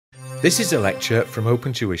This is a lecture from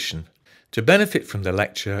OpenTuition. To benefit from the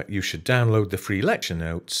lecture, you should download the free lecture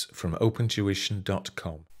notes from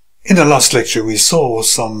opentuition.com. In the last lecture we saw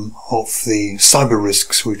some of the cyber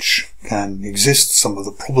risks which can exist, some of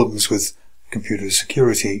the problems with computer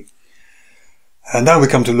security. And now we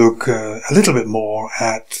come to look a little bit more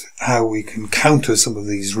at how we can counter some of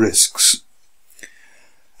these risks.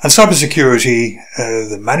 And cybersecurity,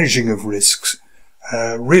 the managing of risks,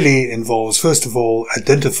 really involves, first of all,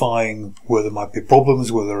 identifying where there might be problems,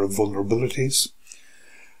 where there are vulnerabilities,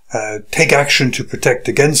 take action to protect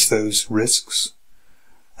against those risks,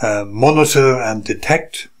 monitor and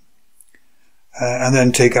detect, and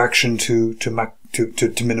then take action to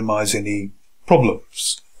minimize any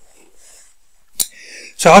problems.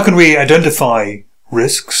 So how can we identify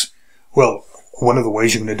risks? Well, one of the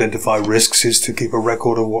ways you can identify risks is to keep a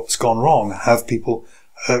record of what's gone wrong, have people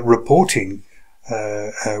reporting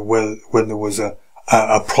when there was a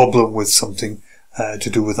problem with something to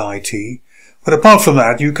do with IT. But apart from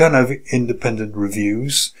that, you can have independent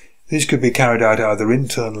reviews. These could be carried out either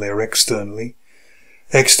internally or externally.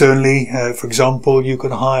 Externally, for example, you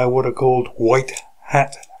can hire what are called white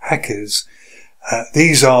hat hackers.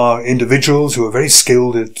 These are individuals who are very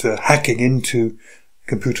skilled at hacking into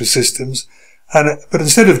computer systems. But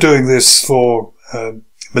instead of doing this for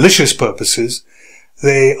malicious purposes,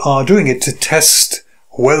 they are doing it to test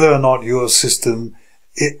whether or not your system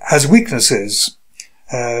has weaknesses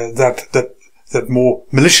that more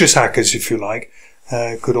malicious hackers, if you like,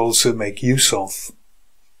 could also make use of.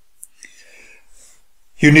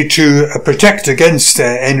 You need to protect against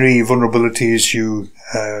any vulnerabilities you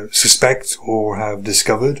suspect or have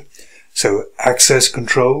discovered. So access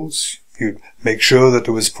controls, you make sure that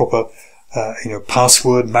there was proper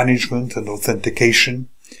password management and authentication.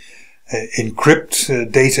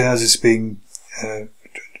 Encrypt data as it's being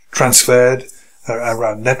transferred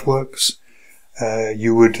around networks.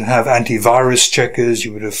 You would have antivirus checkers,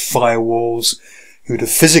 you would have firewalls, you would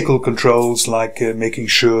have physical controls like making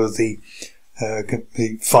sure the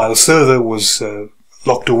file server was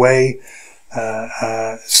locked away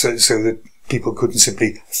so that people couldn't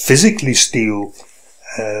simply physically steal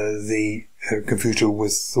the computer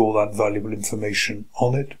with all that valuable information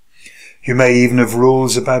on it. You may even have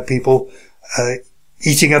rules about people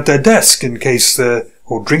eating at their desk in case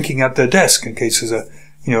or drinking at their desk in case there's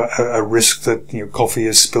a risk that coffee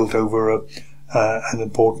is spilt over an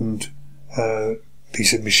important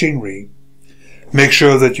piece of machinery. Make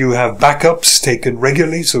sure that you have backups taken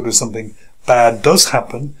regularly so that if something bad does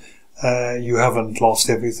happen, you haven't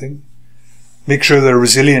lost everything. Make sure there are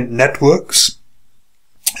resilient networks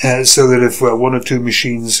so that if one or two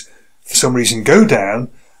machines for some reason go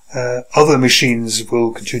down, other machines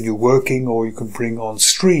will continue working, or you can bring on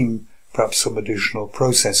stream perhaps some additional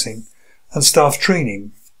processing. And staff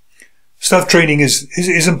training. Staff training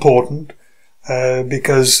is important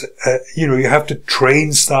because you have to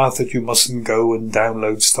train staff that you mustn't go and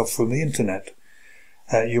download stuff from the internet.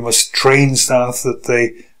 You must train staff that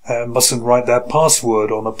they mustn't write their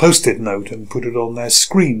password on a post-it note and put it on their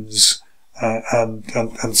screens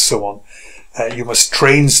and so on. You must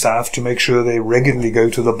train staff to make sure they regularly go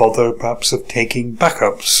to the bother, perhaps, of taking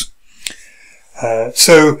backups.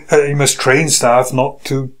 You must train staff not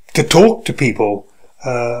to talk to people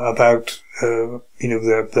about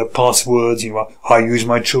their passwords. I use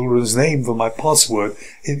my children's name for my password.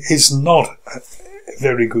 It's not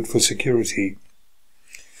very good for security.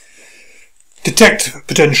 Detect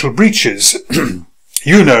potential breaches.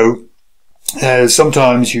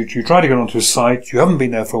 Sometimes you try to get onto a site, you haven't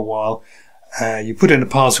been there for a while. You put in a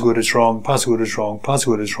password is wrong, password is wrong,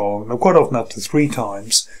 password is wrong. Now, quite often, after 3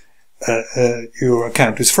 times, your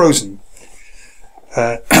account is frozen.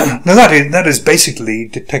 Now, that is basically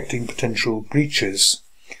detecting potential breaches.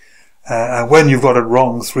 And when you've got it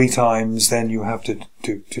wrong 3 times, then you have to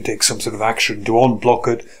take some sort of action to unblock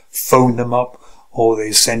it, phone them up, or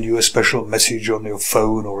they send you a special message on your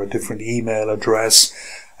phone or a different email address,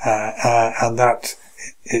 and that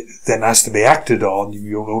it then has to be acted on.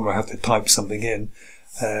 You'll only have to type something in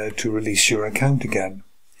to release your account again.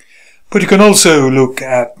 But you can also look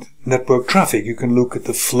at network traffic. You can look at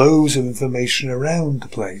the flows of information around the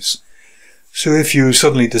place. So if you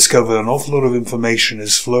suddenly discover an awful lot of information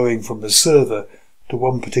is flowing from the server to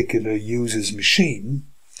one particular user's machine,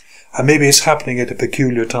 and maybe it's happening at a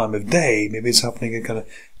peculiar time of day, maybe it's happening at kind of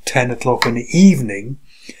 10 o'clock in the evening,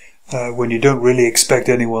 when you don't really expect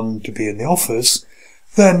anyone to be in the office,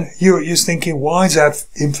 then you're thinking, why is that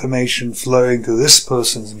information flowing to this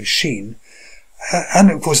person's machine?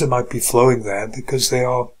 And of course it might be flowing there because they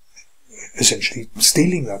are essentially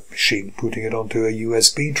stealing that machine, putting it onto a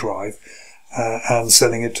USB drive, and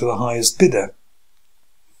selling it to the highest bidder.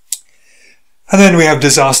 And then we have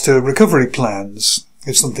disaster recovery plans.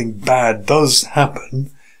 If something bad does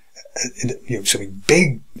happen, something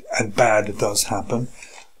big and bad does happen,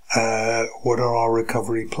 what are our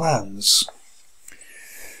recovery plans?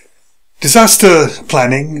 Disaster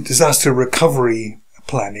planning, disaster recovery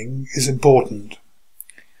planning is important.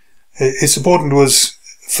 It's important was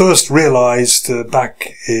first realized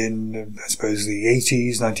back in, I suppose, the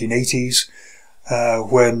 1980s,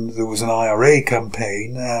 when there was an IRA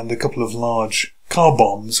campaign and a couple of large car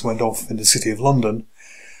bombs went off in the City of London,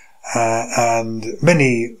 and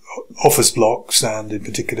many office blocks, and in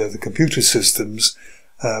particular the computer systems,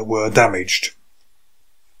 were damaged.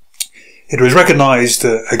 It was recognized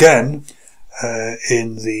again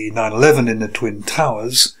in the 9/11 in the Twin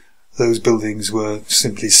Towers. Those buildings were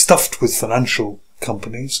simply stuffed with financial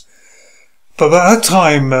companies. But by that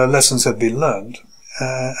time, lessons had been learned,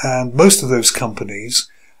 and most of those companies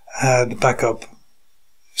had backup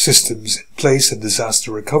systems in place and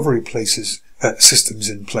disaster recovery systems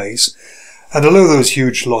in place. And although there was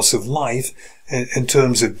huge loss of life in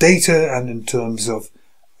terms of data and in terms of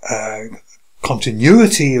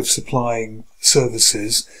continuity of supplying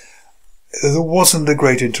services, there wasn't a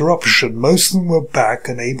great interruption. Most of them were back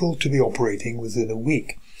and able to be operating within a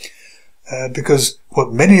week. Because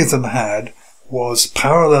what many of them had was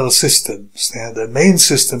parallel systems. They had their main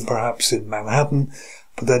system perhaps in Manhattan,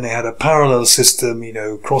 but then they had a parallel system,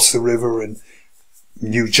 across the river in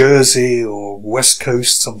New Jersey or West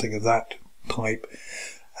Coast, something of that type.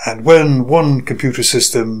 And when one computer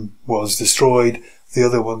system was destroyed, the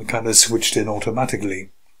other one kind of switched in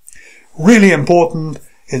automatically. Really important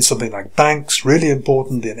in something like banks, really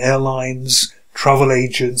important in airlines, travel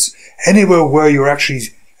agents, anywhere where you're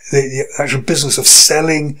actually, the actual business of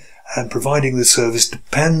selling and providing the service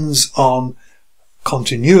depends on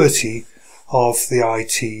continuity of the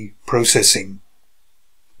IT processing.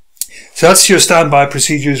 So that's your standby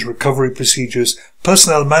procedures, recovery procedures.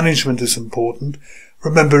 Personnel management is important.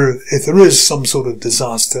 Remember, if there is some sort of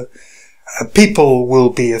disaster, people will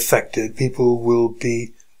be affected. People will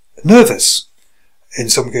be nervous. In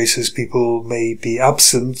some cases, people may be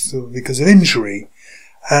absent because of injury.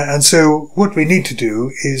 And so what we need to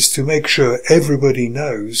do is to make sure everybody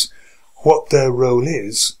knows what their role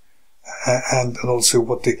is and also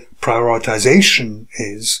what the prioritization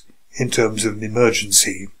is in terms of an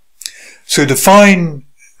emergency. So define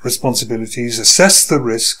responsibilities, assess the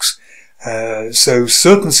risks. So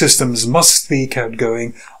certain systems must be kept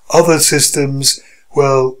going. Other systems,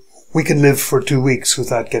 well, we can live for 2 weeks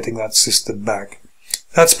without getting that system back.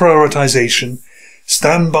 That's prioritization.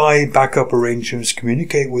 Standby backup arrangements,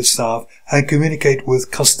 communicate with staff, and communicate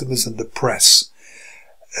with customers and the press.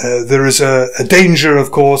 There is a danger,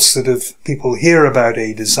 of course, that if people hear about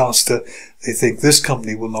a disaster, they think this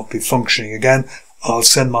company will not be functioning again. I'll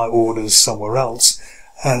send my orders somewhere else.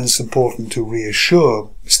 And it's important to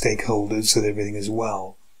reassure stakeholders that everything is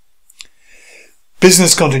well.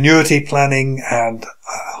 Business continuity planning and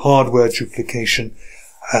hardware duplication.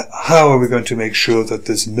 How are we going to make sure that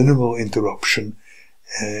there's minimal interruption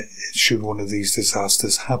should one of these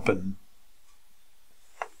disasters happen?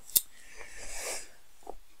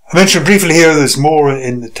 I mentioned briefly here there's more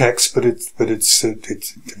in the text, but it's a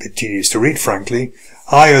bit tedious to read, frankly.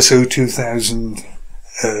 ISO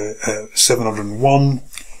 27001.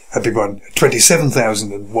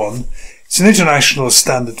 It's an international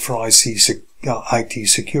standard for IT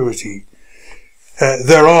security.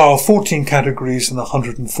 There are 14 categories and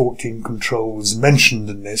 114 controls mentioned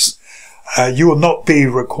in this. You will not be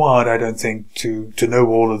required, I don't think, to know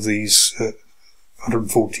all of these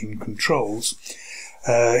 114 controls.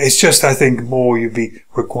 It's just, I think, more you'd be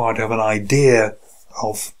required to have an idea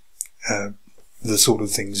of the sort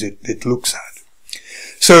of things it looks at.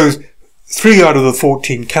 So 3 out of the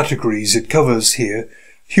 14 categories it covers here,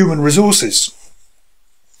 human resources.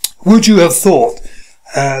 Would you have thought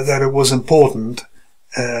that it was important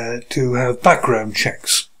to have background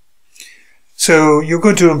checks? So you're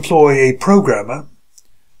going to employ a programmer.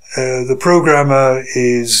 The programmer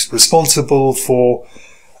is responsible for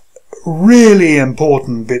really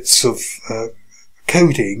important bits of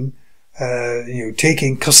coding,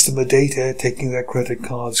 taking customer data, taking their credit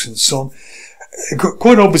cards and so on.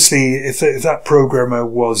 Quite obviously, if that programmer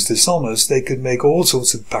was dishonest, they could make all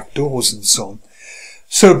sorts of backdoors and so on.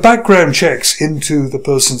 So background checks into the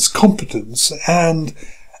person's competence and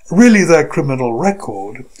really their criminal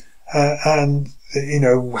record, and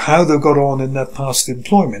how they got on in their past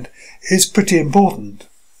employment is pretty important.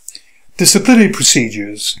 Disciplinary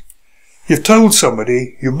procedures. You've told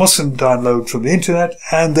somebody you mustn't download from the internet,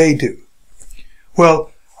 and they do. Well,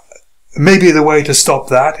 maybe the way to stop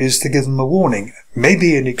that is to give them a warning.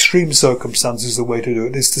 Maybe in extreme circumstances the way to do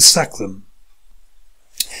it is to sack them.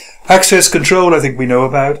 Access control, I think we know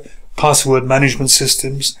about. Password management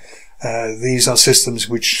systems. These are systems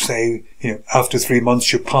which say, after 3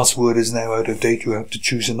 months your password is now out of date, you have to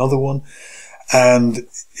choose another one. And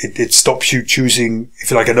it stops you choosing, if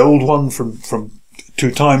you like, an old one from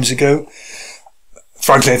 2 times ago.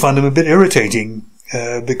 Frankly, I find them a bit irritating,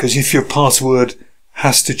 because if your password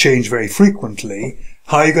has to change very frequently,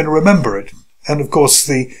 how are you going to remember it? And of course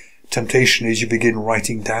the temptation is you begin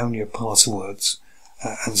writing down your passwords,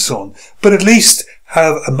 and so on. But at least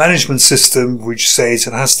have a management system which says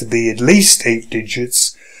it has to be at least 8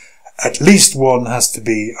 digits, at least one has to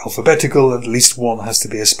be alphabetical, at least one has to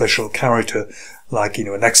be a special character, like,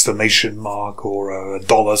 an exclamation mark or a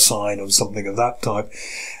dollar sign or something of that type.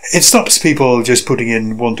 It stops people just putting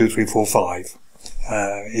in 1, 2, 3, 4, 5,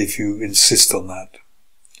 if you insist on that.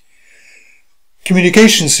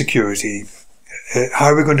 Communication security. How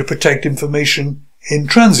are we going to protect information in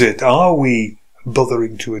transit? Are we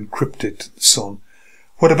bothering to encrypt it and so on?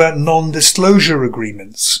 What about non-disclosure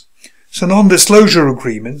agreements? So non-disclosure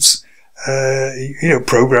agreements,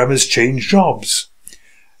 programmers change jobs.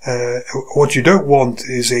 What you don't want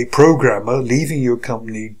is a programmer leaving your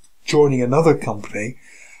company, joining another company,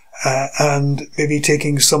 and maybe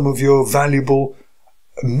taking some of your valuable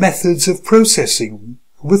methods of processing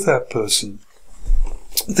with that person.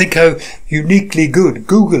 Think how uniquely good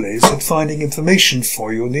Google is at finding information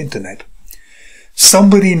for you on the internet.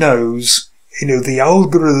 Somebody knows, the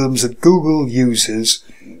algorithms that Google uses,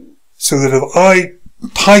 so that if I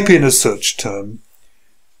type in a search term,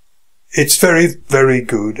 it's very, very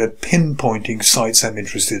good at pinpointing sites I'm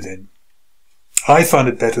interested in. I find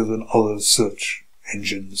it better than other search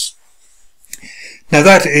engines. Now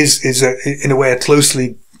that is in a way a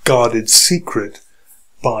closely guarded secret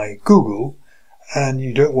by Google, and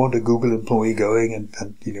you don't want a Google employee going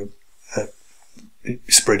and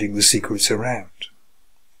spreading the secrets around.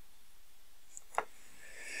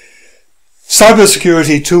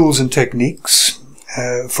 Cybersecurity tools and techniques.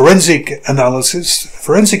 Forensic analysis.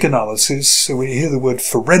 Forensic analysis, so when you hear the word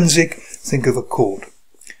forensic, think of a court.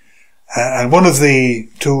 And one of the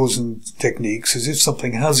tools and techniques is if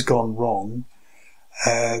something has gone wrong,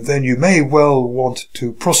 then you may well want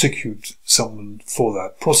to prosecute someone for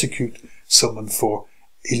that. Prosecute someone for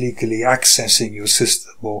illegally accessing your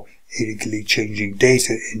system or illegally changing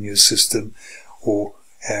data in your system, or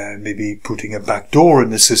maybe putting a backdoor in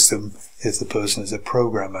the system if the person is a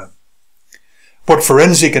programmer. What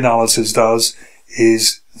forensic analysis does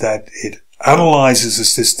is that it analyzes the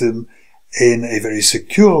system in a very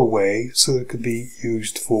secure way so it can be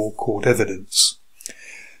used for court evidence.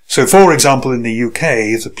 So, for example, in the UK,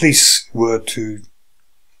 if the police were to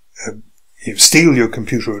steal your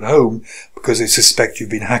computer at home because they suspect you've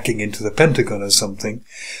been hacking into the Pentagon or something,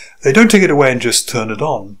 they don't take it away and just turn it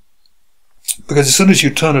on. Because as soon as you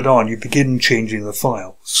turn it on, you begin changing the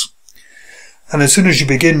files. And as soon as you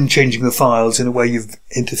begin changing the files, in a way you've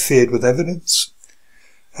interfered with evidence.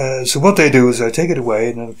 So what they do is they take it away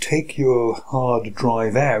and they'll take your hard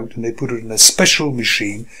drive out and they put it in a special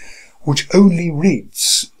machine which only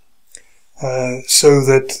reads. So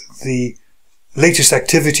that the latest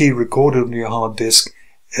activity recorded on your hard disk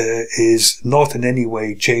is not in any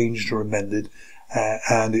way changed or amended,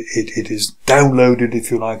 and it is downloaded,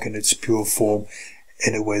 if you like, in its pure form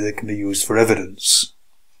in a way that can be used for evidence.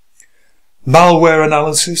 Malware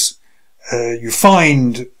analysis. You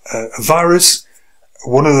find a virus.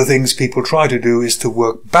 One of the things people try to do is to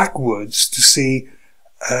work backwards to see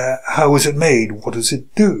how is it made, what does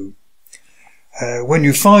it do. When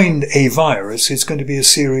you find a virus, it's going to be a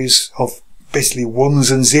series of basically ones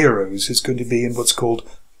and zeros. It's going to be in what's called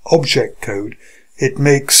object code. It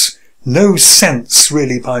makes no sense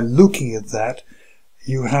really by looking at that.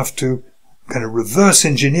 You have to kind of reverse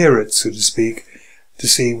engineer it, so to speak, to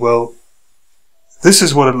see, well, this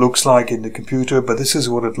is what it looks like in the computer, but this is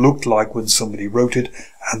what it looked like when somebody wrote it,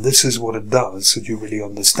 and this is what it does, so you really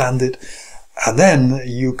understand it. And then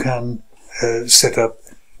you can set up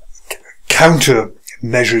counter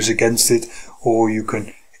measures against it, or you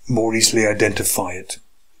can more easily identify it.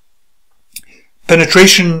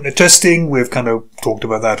 Penetration testing, we've kind of talked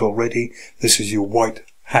about that already. This is your white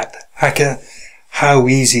hat hacker. How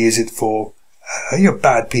easy is it for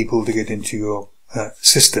bad people to get into your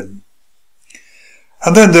system?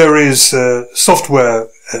 And then there is software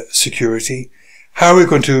security. How are we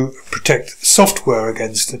going to protect software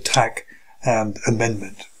against attack and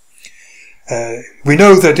amendment? We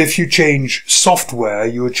know that if you change software,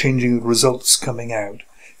 you're changing the results coming out.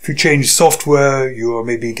 If you change software, you are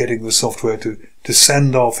maybe getting the software to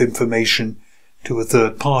send off information to a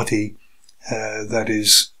third party that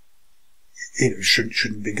is,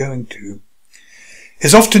 shouldn't be going to.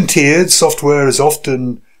 It's often tiered. Software is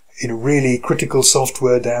often, really critical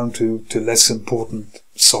software down to less important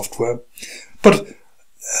software. But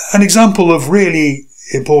an example of really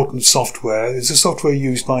important software is the software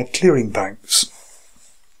used by clearing banks.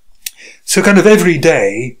 So kind of every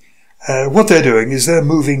day, what they're doing is they're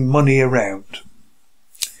moving money around.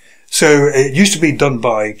 So it used to be done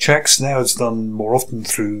by checks, now it's done more often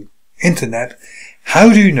through internet. How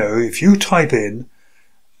do you know if you type in,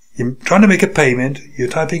 you're trying to make a payment, you're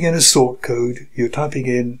typing in a sort code, you're typing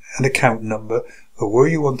in an account number, or where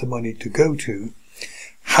you want the money to go to,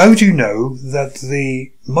 how do you know that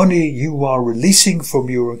the money you are releasing from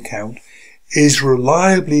your account is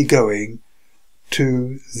reliably going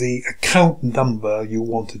to the account number you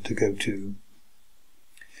want it to go to?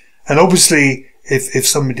 And obviously, if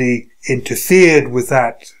somebody interfered with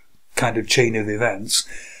that kind of chain of events,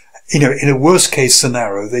 in a worst case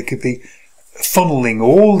scenario, they could be funneling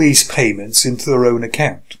all these payments into their own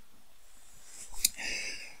account.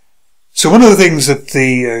 So one of the things that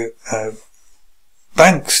the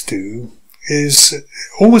banks do is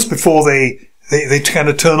almost before they kind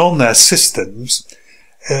of turn on their systems,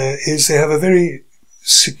 is they have a very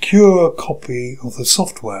secure copy of the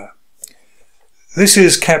software. This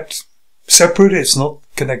is kept separate. It's not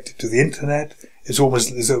connected to the internet. It's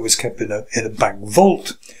always kept in a bank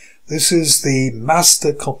vault. This is the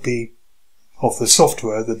master copy of the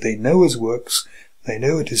software that they know works. They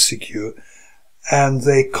know it is secure, and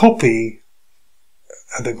they copy,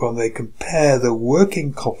 and they compare the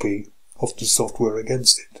working copy of the software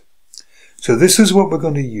against it. So this is what we're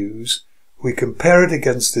going to use. We compare it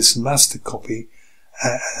against this master copy,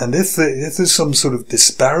 and if there's some sort of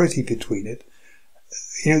disparity between it,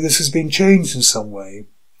 this has been changed in some way.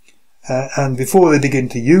 And before they begin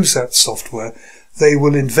to use that software, they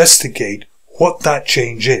will investigate what that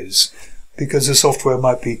change is, because the software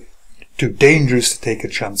might be too dangerous to take a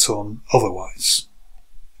chance on otherwise.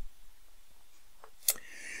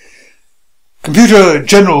 Computer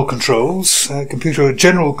general controls.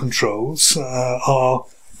 Are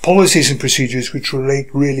policies and procedures which relate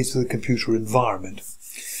really to the computer environment.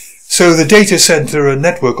 So the data center and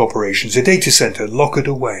network operations, the data center, lock it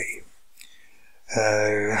away.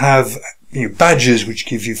 Have badges which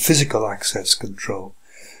give you physical access control.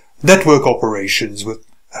 Network operations with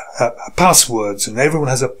passwords, and everyone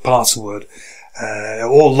has a password.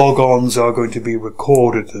 All logons are going to be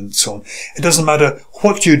recorded and so on. It doesn't matter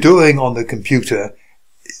what you're doing on the computer,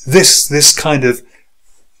 this kind of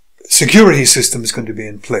security system is going to be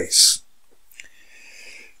in place.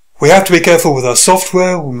 We have to be careful with our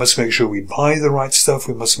software. We must make sure we buy the right stuff.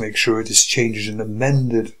 We must make sure it is changed and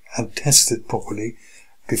amended and tested properly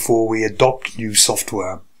before we adopt new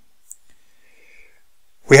software.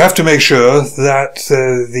 We have to make sure that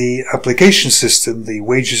the application system, the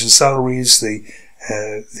wages and salaries, the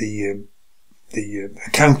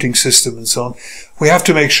accounting system and so on, we have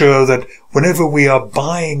to make sure that whenever we are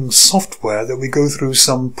buying software that we go through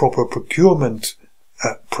some proper procurement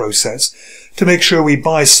process to make sure we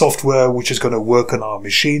buy software which is going to work on our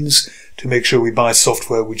machines, to make sure we buy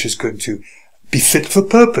software which is going to be fit for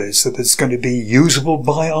purpose, that it's going to be usable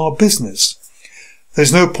by our business.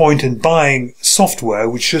 There's no point in buying software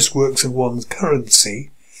which just works in one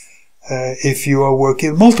currency if you are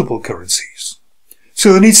working in multiple currencies.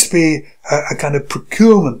 So there needs to be a kind of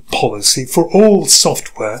procurement policy for all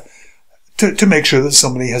software to make sure that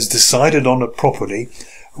somebody has decided on it properly,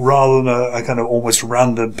 rather than a kind of almost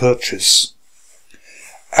random purchase.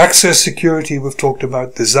 Access security we've talked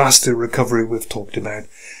about, disaster recovery we've talked about.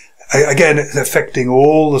 Again, it's affecting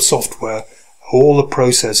all the software, all the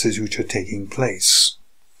processes which are taking place.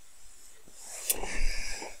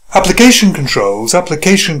 Application controls are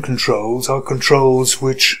controls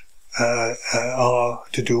which are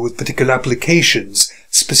to do with particular applications,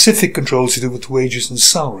 specific controls to do with wages and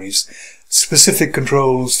salaries, specific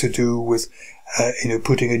controls to do with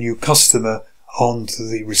putting a new customer onto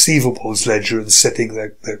the receivables ledger and setting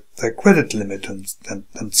their credit limit and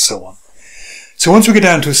so on. So once we get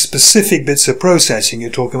down to specific bits of processing, you're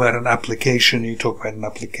talking about an application, you talk about an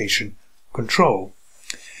application control.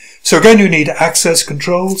 So again, you need access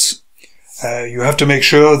controls. You have to make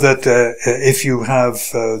sure that if you have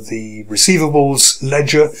the receivables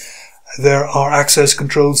ledger, there are access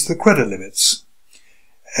controls to the credit limits.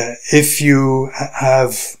 If you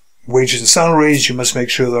have wages and salaries, you must make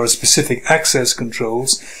sure there are specific access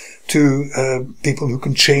controls to people who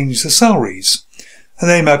can change the salaries. And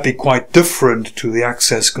they might be quite different to the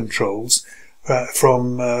access controls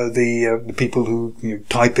from the people who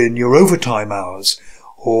type in your overtime hours,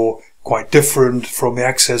 or quite different from the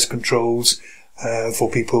access controls for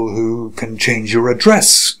people who can change your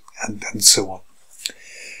address and so on.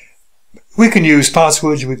 We can use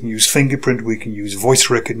passwords, we can use fingerprint, we can use voice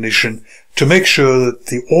recognition to make sure that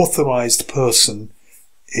the authorized person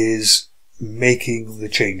is making the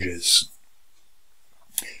changes.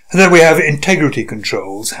 And then we have integrity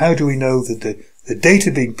controls. How do we know that the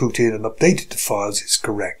data being put in and updated to files is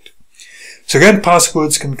correct? So again,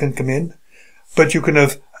 passwords can come in, but you can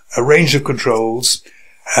have a range of controls.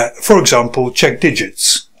 For example, check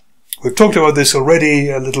digits. We've talked about this already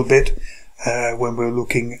a little bit when we're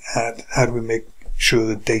looking at how do we make sure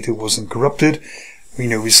that data wasn't corrupted.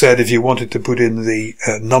 We said if you wanted to put in the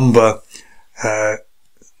number,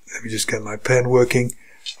 let me just get my pen working.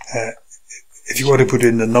 If you want to put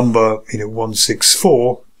in the number,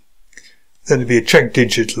 164, then it'd be a check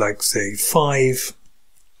digit like, say, 5,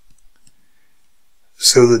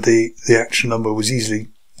 so that the actual number was easily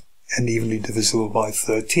and evenly divisible by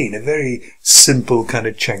 13. A very simple kind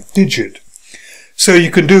of check digit. So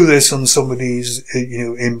you can do this on somebody's,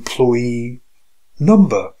 employee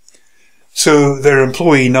number. So their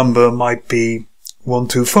employee number might be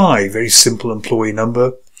 125, very simple employee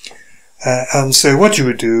number. And so what you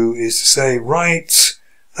would do is to say, right,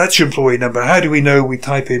 that's your employee number. How do we know we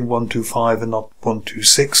type in 125 and not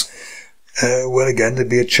 126? Well, again, there'd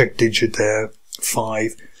be a check digit there,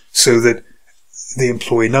 5, so that the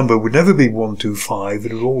employee number would never be 125.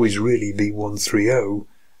 It would always really be 130.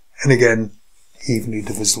 And again, evenly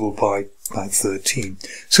divisible by 13.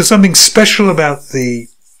 So something special about the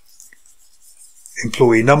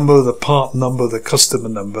employee number, the part number, the customer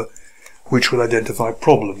number, which will identify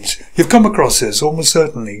problems. You've come across this, almost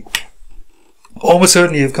certainly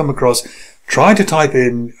you've come across trying to type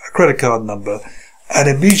in a credit card number and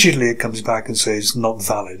immediately it comes back and says not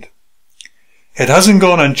valid. It hasn't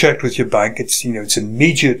gone and checked with your bank. It's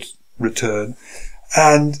immediate return,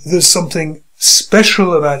 and there's something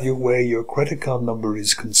special about your way your credit card number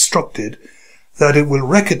is constructed that it will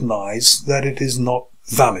recognize that it is not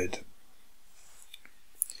valid.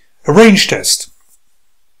 A range test.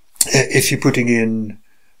 If you're putting in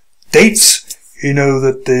dates, you know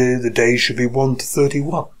that the day should be 1 to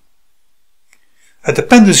 31. A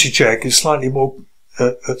dependency check is slightly more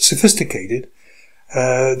sophisticated.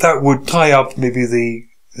 That would tie up maybe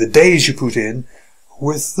the days you put in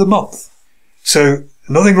with the month. So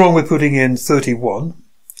nothing wrong with putting in 31,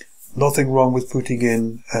 nothing wrong with putting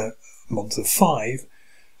in month of 5,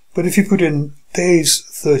 but if you put in days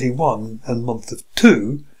 31 and month of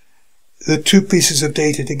 2, the two pieces of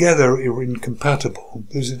data together are incompatible.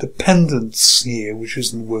 There's a dependence here which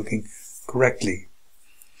isn't working correctly.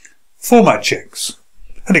 Format checks.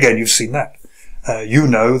 And again, you've seen that. You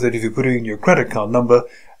know that if you put in your credit card number,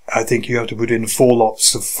 I think you have to put in 4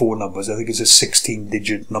 lots of 4 numbers. I think it's a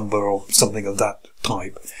 16-digit number or something of that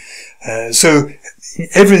type. So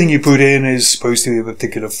everything you put in is supposed to be a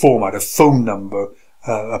particular format, a phone number,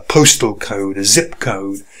 a postal code, a zip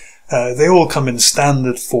code. They all come in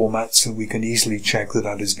standard formats, and we can easily check that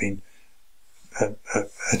that has been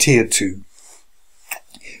adhered to.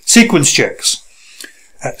 Sequence checks.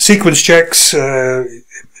 Sequence checks,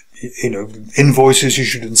 invoices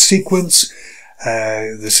issued in sequence.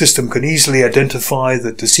 The system can easily identify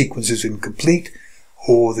that the sequence is incomplete,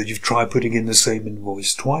 or that you've tried putting in the same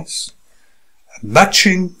invoice twice.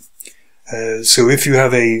 Matching. So if you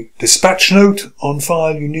have a dispatch note on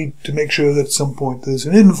file, you need to make sure that at some point there's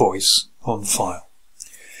an invoice on file.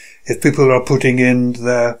 If people are putting in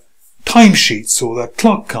their timesheets or their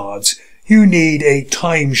clock cards, you need a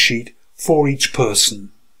timesheet for each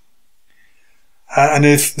person. And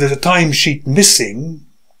if there's a timesheet missing,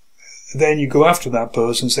 then you go after that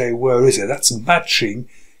person and say, where is it? That's matching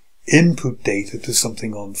input data to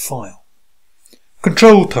something on file.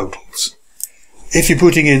 Control totals. If you're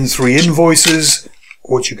putting in 3 invoices,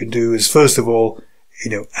 what you can do is, first of all,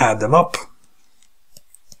 add them up.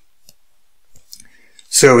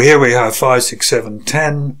 So here we have 5, 6, 7,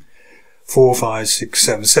 10, 4, 5, 6,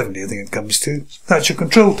 7, 70, I think it comes to. That's your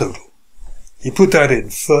control total. You put that in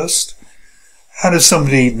first, and if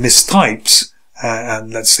somebody mistypes,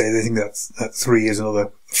 and let's say they think that 3 is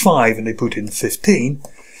another 5, and they put in 15,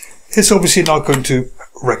 it's obviously not going to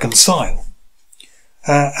reconcile.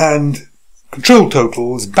 And control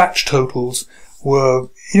totals, batch totals, were,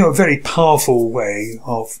 a very powerful way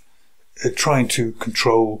of trying to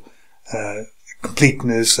control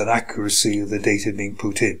completeness and accuracy of the data being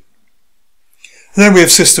put in. And then we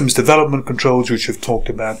have systems development controls, which we've talked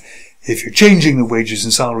about. If you're changing the wages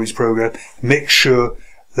and salaries program, make sure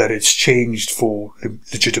that it's changed for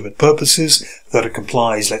legitimate purposes, that it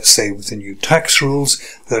complies, let's say, with the new tax rules,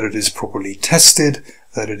 that it is properly tested,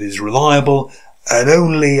 that it is reliable, and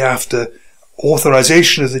only after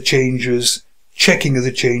authorization of the changes, checking of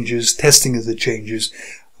the changes, testing of the changes,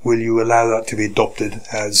 will you allow that to be adopted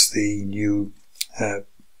as the new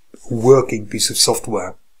working piece of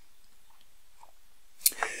software.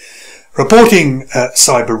 Reporting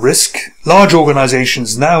cyber risk. Large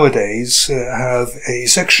organizations nowadays have a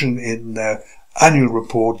section in their annual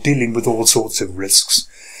report dealing with all sorts of risks.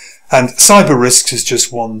 And cyber risks is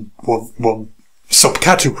just one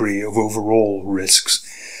subcategory of overall risks.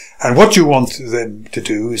 And what you want them to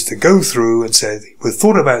do is to go through and say, we've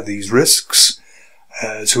thought about these risks.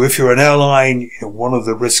 So if you're an airline, one of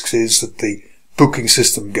the risks is that the booking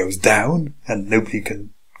system goes down and nobody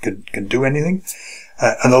can do anything.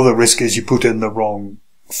 Another risk is you put in the wrong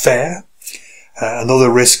fare.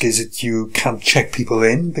 Another risk is that you can't check people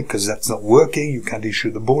in because that's not working. You can't issue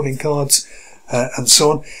the boarding cards, and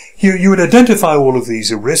so on. You would identify all of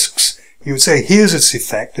these risks. You would say, here's its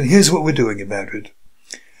effect and here's what we're doing about it.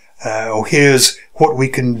 Or here's what we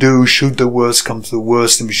can do should the worst come to the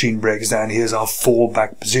worst, the machine breaks down. Here's our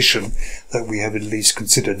fallback position that we have at least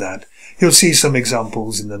considered that. You'll see some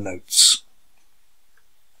examples in the notes.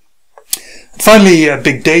 Finally,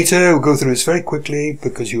 big data. We'll go through this very quickly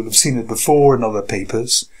because you'll have seen it before in other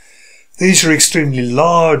papers. These are extremely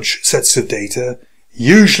large sets of data,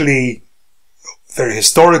 usually very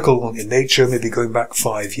historical in nature, maybe going back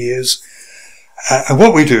 5 years. And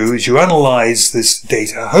what we do is you analyze this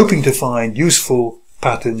data, hoping to find useful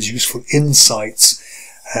patterns, useful insights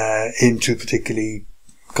into particularly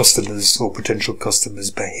customers or potential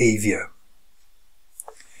customers' behavior.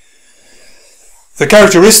 The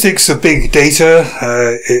characteristics of big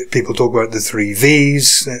data, people talk about the 3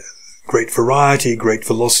 V's, great variety, great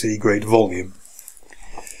velocity, great volume.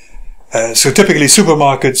 So typically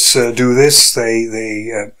supermarkets do this.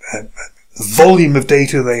 The volume of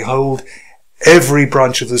data they hold, every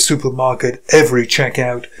branch of the supermarket, every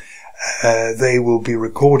checkout, they will be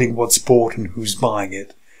recording what's bought and who's buying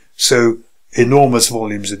it. So enormous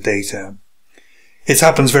volumes of data. It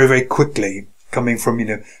happens very, very quickly, coming from,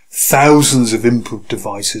 thousands of input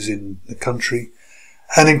devices in the country.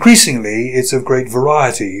 And increasingly, it's of great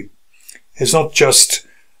variety. It's not just,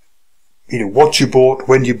 what you bought,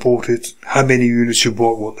 when you bought it, how many units you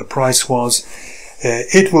bought, what the price was.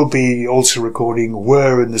 It will be also recording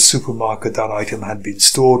where in the supermarket that item had been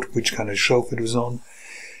stored, which kind of shelf it was on.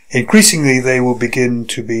 Increasingly, they will begin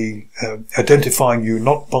to be identifying you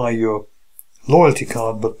not by your loyalty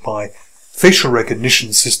card, but by facial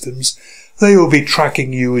recognition systems. They will be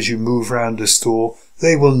tracking you as you move around the store.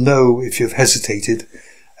 They will know if you've hesitated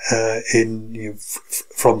in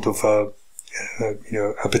front of a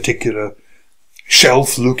particular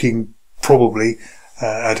shelf, looking probably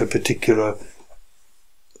at a particular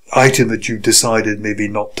item that you decided maybe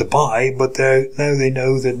not to buy, but now they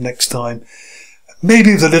know that next time,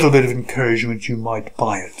 maybe with a little bit of encouragement, you might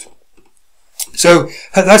buy it. So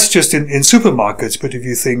that's just in supermarkets, but if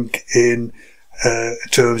you think in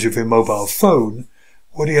terms of your mobile phone,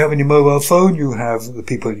 what do you have in your mobile phone? You have the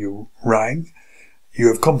people you rang, you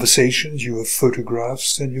have conversations, you have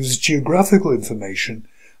photographs, and you have geographical information.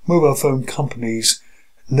 Mobile phone companies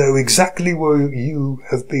know exactly where you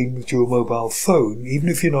have been with your mobile phone, even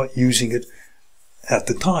if you're not using it at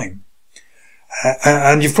the time.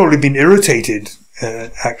 And you've probably been irritated,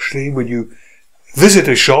 actually, when you visit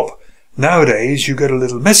a shop. Nowadays, you get a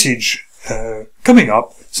little message coming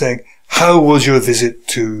up saying, how was your visit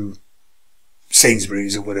to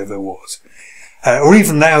Sainsbury's or whatever it was? Or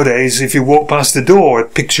even nowadays, if you walk past the door,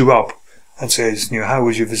 it picks you up and says, how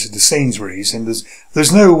was your visit to Sainsbury's? And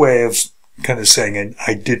there's no way of kind of saying,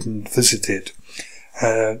 I didn't visit it.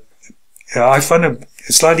 I find it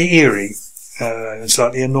slightly eerie and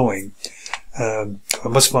slightly annoying. I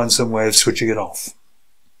must find some way of switching it off.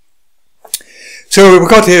 So we've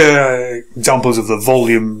got here examples of the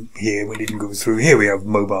volume here. We didn't go through. Here we have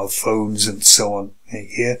mobile phones and so on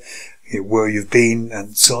here, where you've been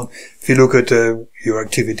and so on. If you look at your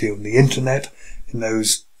activity on the internet, it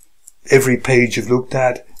knows every page you've looked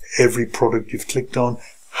at, every product you've clicked on,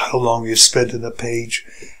 how long you've spent on a page,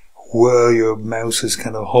 where your mouse has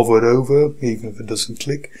kind of hovered over, even if it doesn't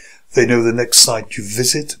click. They know the next site you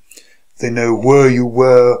visit. They know where you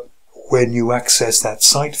were when you access that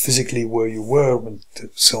site, physically where you were, and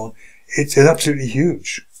so on. It's absolutely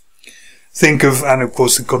huge. Think of, and of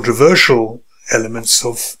course, the controversial elements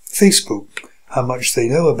of Facebook, how much they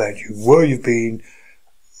know about you, where you've been,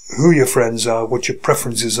 who your friends are, what your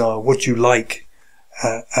preferences are, what you like,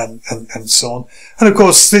 and so on. And of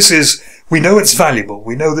course, we know it's valuable.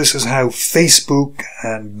 We know this is how Facebook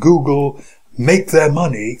and Google make their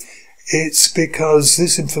money. It's because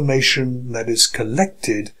this information that is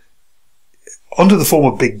collected under the form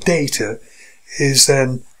of big data is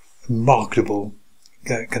then marketable,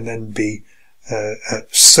 can then be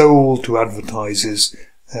sold to advertisers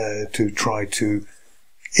to try to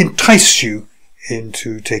entice you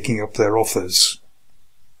into taking up their offers.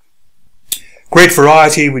 Great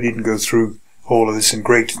variety. We didn't go through all of this in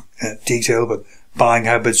great detail, but buying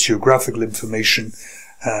habits, geographical information,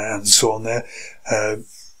 and so on there.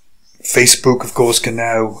 Facebook, of course, can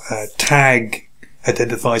now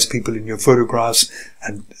identifies people in your photographs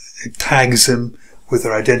and tags them with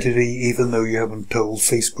their identity, even though you haven't told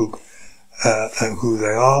Facebook who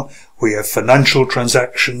they are. We have financial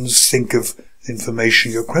transactions. Think of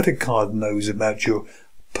information your credit card knows about your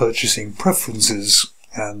purchasing preferences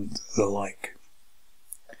and the like.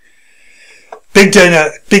 Big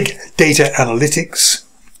data analytics,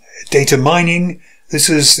 data mining. This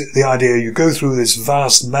is the idea. You go through this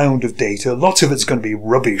vast mound of data. Lots of it's going to be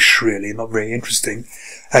rubbish, really, not very interesting,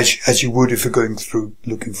 as you would if you're going through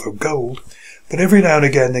looking for gold. But every now and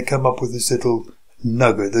again they come up with this little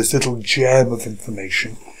nugget, this little gem of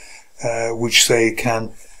information, which they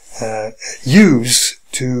can use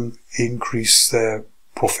to increase their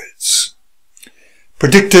profits.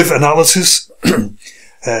 Predictive analysis.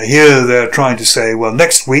 Here they're trying to say, well,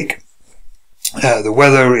 next week the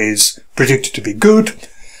weather is predicted to be good.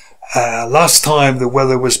 Last time the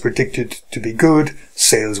weather was predicted to be good,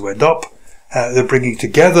 sales went up. They're bringing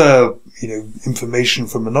together, information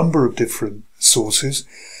from a number of different sources.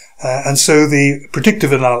 And so the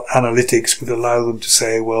predictive analytics would allow them to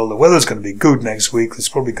say, well, the weather's going to be good next week. There's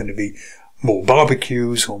probably going to be more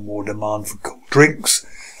barbecues or more demand for cold drinks.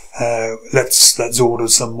 Let's order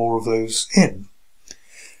some more of those in.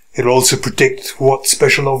 It'll also predict what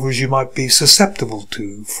special offers you might be susceptible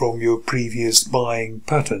to from your previous buying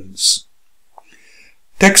patterns.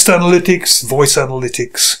 Text analytics, voice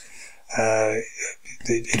analytics,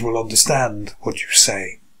 it will understand what you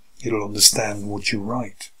say. It'll understand what you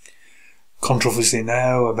write. Controversy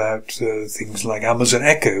now about things like Amazon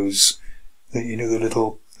Echoes, that the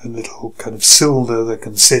little kind of cylinder that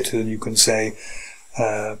can sit, and you can say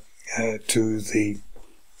to the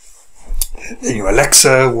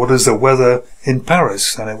Alexa, what is the weather in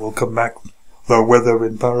Paris? And it will come back, the weather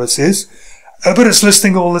in Paris is, but it's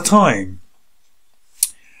listening all the time.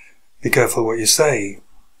 Be careful what you say.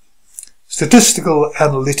 Statistical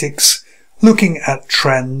analytics, looking at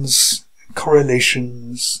trends,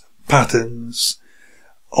 correlations, patterns,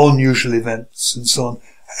 unusual events, and so on.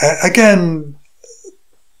 Again,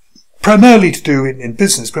 primarily to do in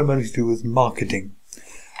business, primarily to do with marketing,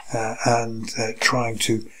 and trying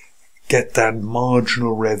to get that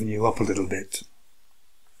marginal revenue up a little bit.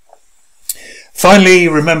 Finally,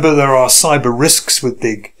 remember there are cyber risks with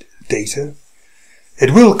big data.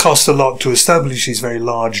 It will cost a lot to establish these very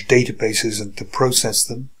large databases and to process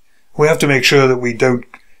them. We have to make sure that we don't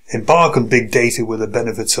embark on big data where the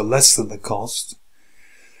benefits are less than the cost.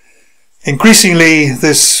 Increasingly,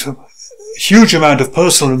 this huge amount of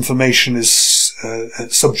personal information is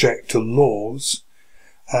subject to laws,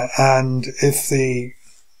 and if the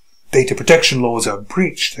data protection laws are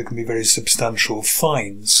breached, there can be very substantial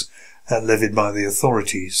fines levied by the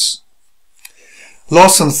authorities.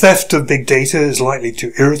 Loss and theft of big data is likely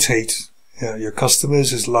to irritate your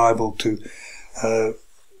customers, is liable to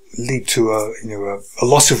lead to a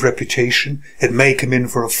loss of reputation. It may come in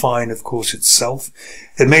for a fine, of course, itself.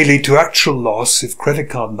 It may lead to actual loss if credit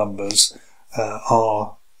card numbers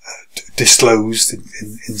are disclosed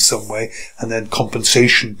in some way, and then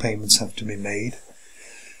compensation payments have to be made.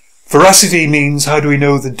 Veracity means, how do we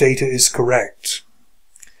know the data is correct?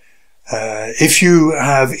 If you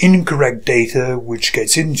have incorrect data which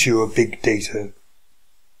gets into your big data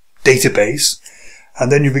database,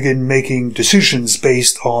 and then you begin making decisions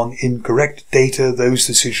based on incorrect data, those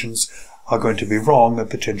decisions are going to be wrong and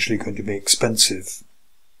potentially going to be expensive.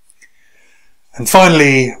 And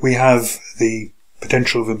finally, we have the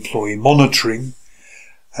potential of employee monitoring.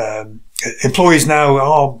 Employees now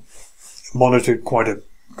are monitored quite a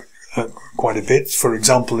bit. For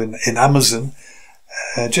example, in Amazon,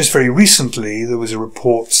 just very recently there was a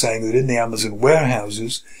report saying that in the Amazon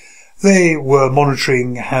warehouses they were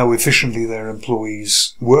monitoring how efficiently their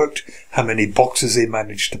employees worked, how many boxes they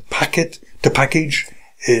managed to package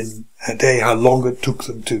in a day, how long it took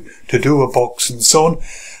them to do a box, and so on.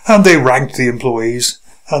 And they ranked the employees,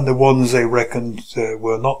 and the ones they reckoned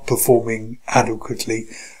were not performing adequately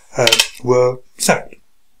were sacked.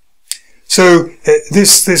 So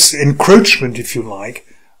this encroachment, if you like,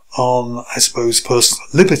 on, I suppose, personal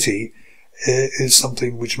liberty is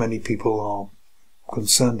something which many people are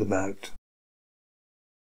concerned about.